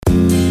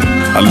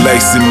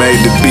Alexis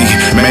made the beat,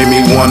 made me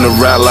wanna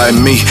rap like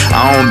me.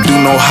 I don't do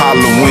no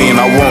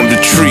Halloween, I want the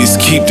trees,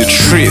 keep the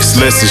tricks,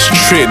 less it's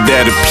trick,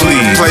 daddy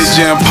please. Play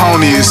Jam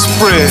Pony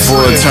Express,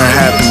 for a turn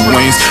happy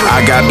wings.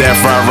 I got that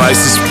fried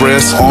rice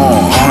express,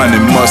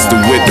 honey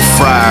mustard with the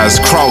fries.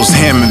 Cross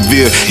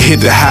Hammondville, hit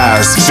the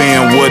highs.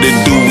 Fan what it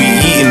do, we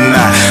eatin'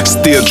 now.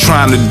 Still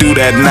trying to do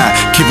that now,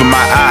 keeping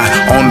my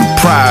eye on the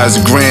prize.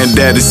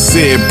 Granddaddy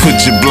said put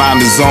your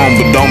blinders on,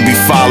 but don't be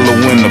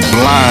following the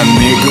blind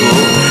nigga.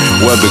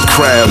 Whether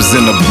crabs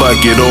in a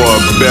bucket or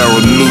a barrel,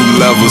 new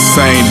level,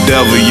 same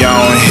devil. Y'all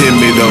don't hit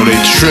me though, they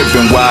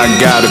trippin'. Why I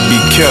gotta be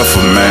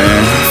careful,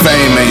 man?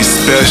 Fame ain't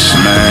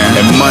special,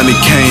 man, and money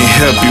can't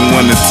help you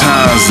when the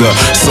time's up.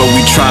 So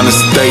we tryna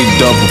stay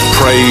double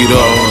prayed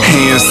up,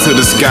 hands to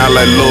the sky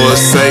like Lord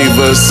save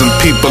us. Some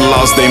people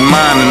lost their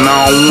mind and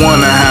I don't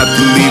wanna have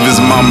to leave his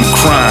mama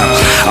crying.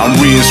 I'm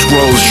reading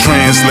scrolls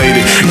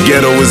translated,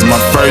 ghetto is my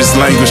first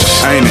language,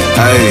 ain't it?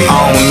 Ay,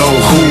 I don't know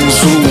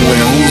who's who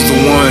and who's the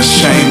ones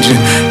changing.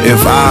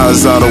 If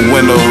eyes are the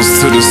windows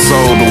to the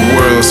soul, the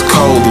world's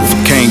cold. If I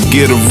can't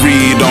get a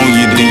read on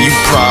you, then you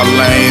probably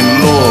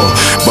ain't Lord.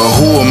 But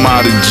who am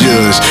I to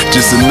judge?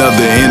 Just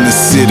another inner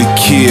city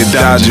kid,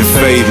 dodging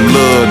fate,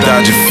 love,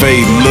 dodging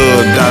fate,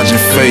 love, dodging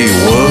fate,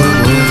 what?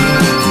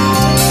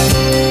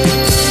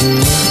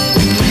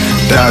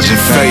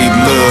 Dodging fate,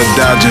 love,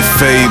 dodging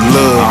fate,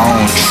 love. I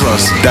don't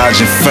trust.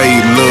 Dodging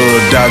fate, love,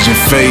 dodging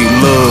fate,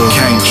 love.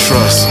 Can't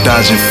trust.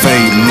 Dodging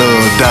fate,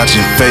 love,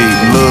 dodging fate,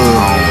 love.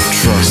 I don't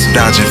trust.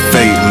 Dodging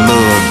fate,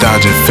 love,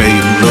 dodging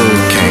fate, love.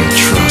 Can't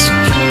trust.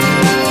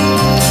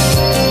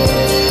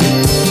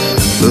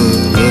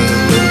 Love,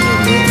 love, love,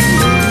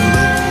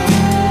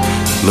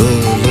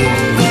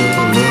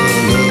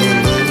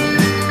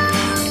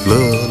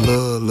 love, love,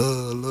 love,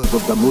 love, love.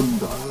 Of the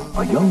Munda,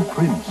 a young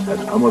prince has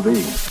come of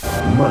age.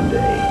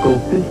 Monday, go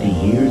 50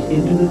 years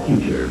into the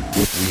future.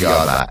 We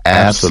are the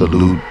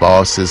absolute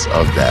bosses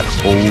of that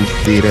whole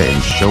theater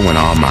and showing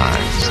our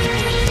minds.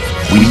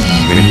 We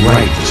even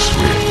write the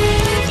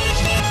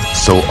script.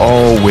 So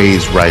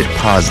always write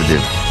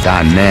positive,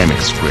 dynamic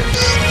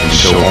scripts and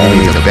show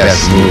only the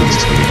best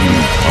movies for you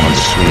on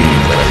the screen,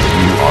 whether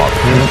you are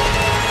pimp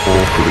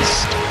or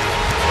priest.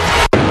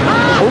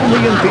 Only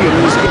in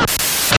theaters.